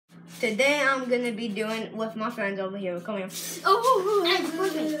Today I'm gonna be doing with my friends over here. Come here.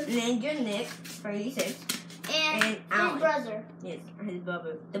 Ninja Nick, 36. And his Alan. brother. Yes, his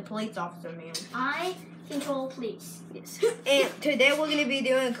brother. The police officer man. I control police. Yes. And today we're gonna be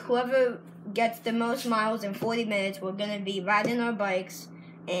doing whoever gets the most miles in 40 minutes. We're gonna be riding our bikes.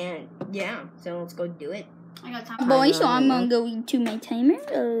 And yeah, so let's go do it. I got time. Boy, so I'm gonna go into my timer.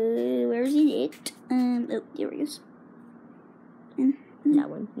 Where is it? Oh, there it is. That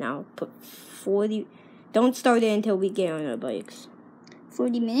one. Now put 40. Don't start it until we get on our bikes.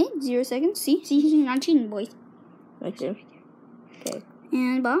 40 minutes, 0 seconds. See, he's not cheating, boys. Right there. Okay.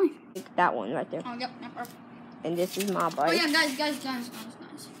 And bye. That one right there. Oh, yep. And this is my bike. Oh yeah, guys.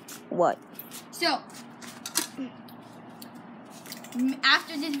 What? So,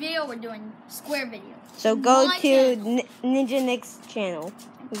 after this video, we're doing square video. So go My to channel. Ninja Nick's channel.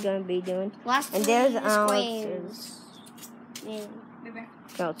 We're gonna be doing. Last And there's squares. Baby.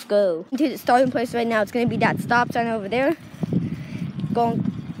 So let's go to the starting place right now. It's gonna be that stop sign over there. Going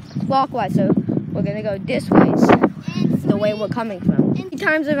clockwise, so we're gonna go this way. The way we're coming from.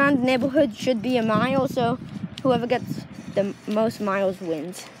 Times around the neighborhood should be a mile, so whoever gets the most miles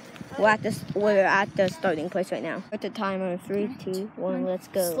wins. We're at the starting place right now. At the timer, 3, 2, 1, let's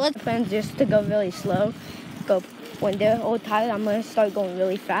go. Let's plan just to go really slow. Go when they're all tired. I'm gonna start going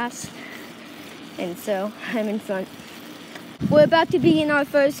really fast, and so I'm in front. We're about to be in our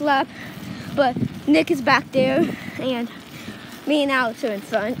first lap, but Nick is back there, and me and Alex are in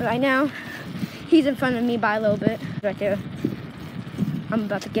front right now. He's in front of me by a little bit, right there. I'm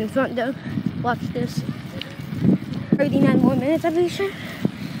about to get in front though. Watch this. 39 more minutes, I'm pretty sure.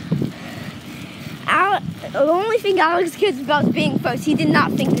 The only thing Alex cares about is being first. He did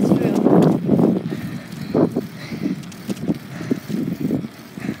not think this through.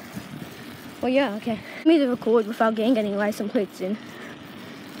 Well, yeah, okay. Let me record without getting any license plates in.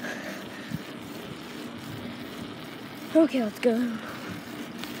 Okay, let's go.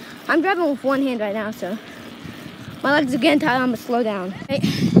 I'm driving with one hand right now, so my legs are getting tired. I'm gonna slow down. Hey,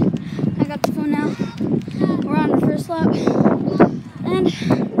 I got the phone now. We're on the first lap, and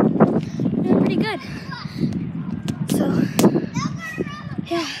doing pretty good. So,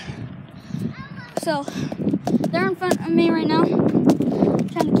 yeah. So, they're in front of me right now,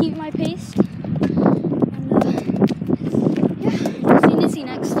 trying to keep my pace. And, yeah, we'll see Nissy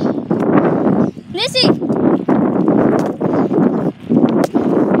next. Nissy!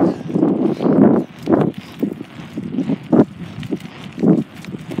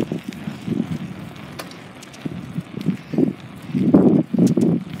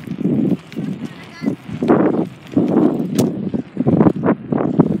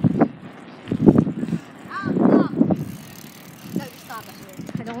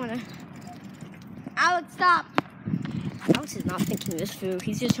 I don't wanna. Alex, stop! Alex is not thinking this through.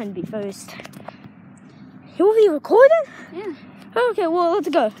 He's just trying to be first. You be recording? Yeah. Okay, well, let's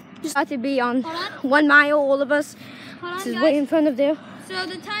go. Just have to be on Hold on. 1 mile, all of us. Hold This on, is guys. way in front of there. So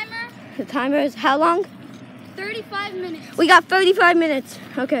the timer, The timer is how long? 35 minutes. We got 35 minutes.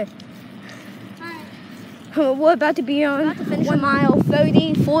 Okay. Alright. We're about to be on About to finish 1 mile,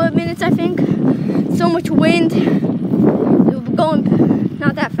 34 minutes, I think. So much wind. We're going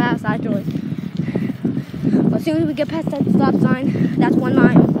not that fast, actually. As soon as we get past that stop sign, that's 1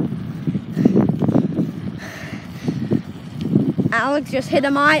 mile. Alex just hit a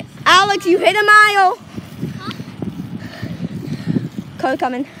mile. Alex, you hit a mile. Car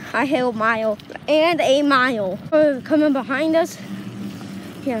coming. I hit a mile and a mile. Coming behind us.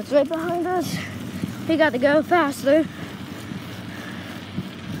 Yeah, it's right behind us. We got to go faster.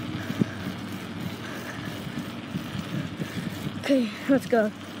 Okay, let's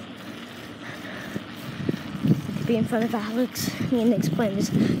go. To be in front of Alex. Me and Nick's plan is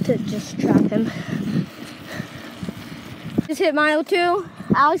to just trap him. Just hit mile 2.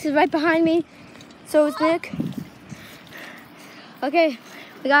 Alex is right behind me. So is Nick. Okay,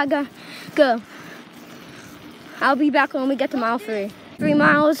 we gotta go. I'll be back when we get to mile 3. 3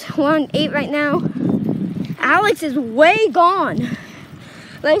 miles, we're on 8 right now. Alex is way gone.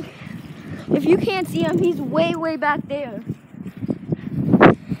 Like, if you can't see him, he's way back there.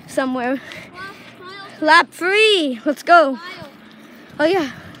 Somewhere. Lap 3, let's go. Oh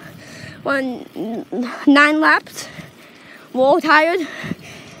yeah, 9 laps. We're all tired.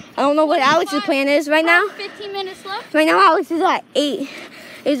 I don't know what Alex's plan is right now. 15 minutes left. Right now, Alex is at 8.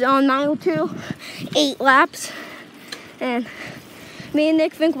 Is on mile 2, 8 laps. And me and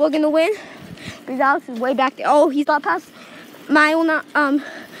Nick think we're gonna win because Alex is way back there. Oh, he's got past mile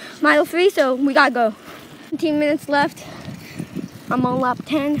 3, so we gotta go. 15 minutes left. I'm on lap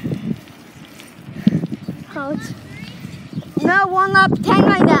 10. Alex. No, we're on lap 10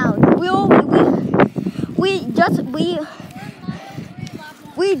 right now.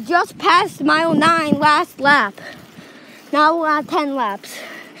 we just passed mile 9 last lap. Now we're at 10 laps.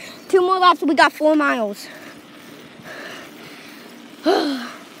 2 more laps, we got 4 miles.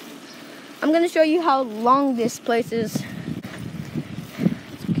 I'm gonna show you how long this place is.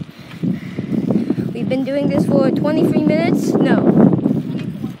 We've been doing this for 23 minutes. No,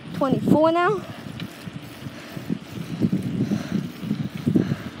 24 now.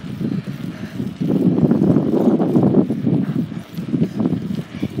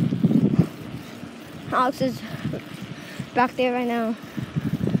 Alex is back there right now.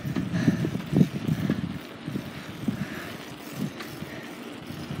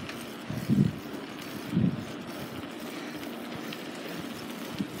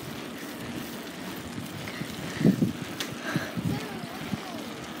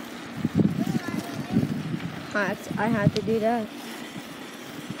 I had to do that.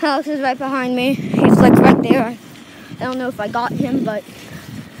 Alex is right behind me. He's like right there. I don't know if I got him, but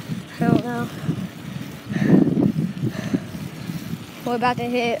I don't know. We're about to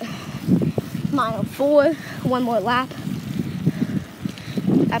hit mile 4, 1 more lap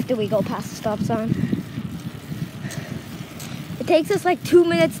after we go past the stop sign. It takes us like 2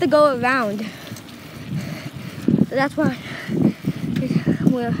 minutes to go around. So that's why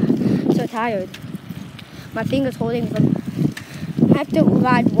we're so tired. My finger's holding them. I have to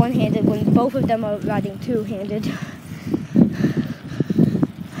ride one-handed when both of them are riding two-handed.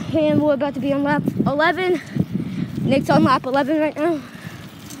 And we're about to be on lap 11. Nick's on lap 11 right now.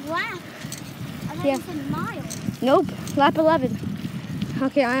 Lap? I thought Yeah. you said miles. Nope, lap 11.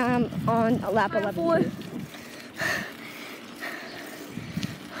 Okay, I am on lap 11.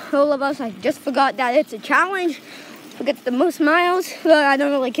 All of us, I just forgot that it's a challenge. Who gets the most miles? But I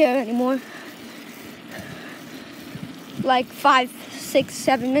don't really care anymore. Like 5, 6,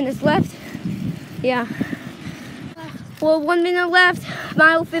 7 minutes left. Yeah. Well, 1 minute left.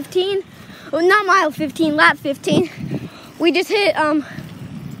 Mile 15. Well, not mile 15, lap 15. We just hit,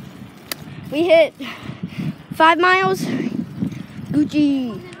 we hit 5 miles.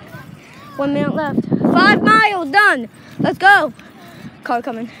 Gucci. 1 minute left. 5 miles done. Let's go. Car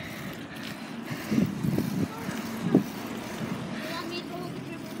coming.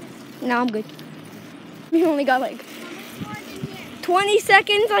 No, I'm good. We only got like 20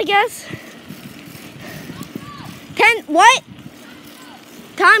 seconds, I guess. 10, what?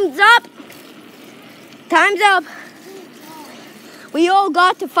 Time's up. Time's up. We all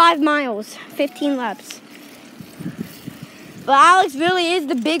got to 5 miles, 15 laps. But Alex really is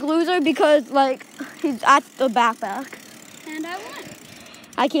the big loser because, like, he's at the backpack. And I won.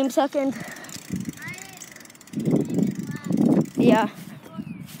 I came second. Yeah.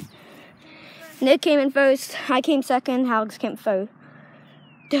 Nick came in first. I came second. Alex came third.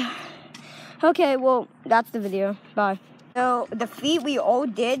 Okay, well, that's the video. Bye. So, the feet we all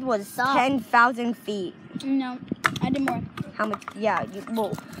did was 10,000 feet. No, I did more. How much? Yeah,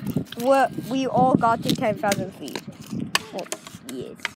 we all got to 10,000 feet. Well, yes.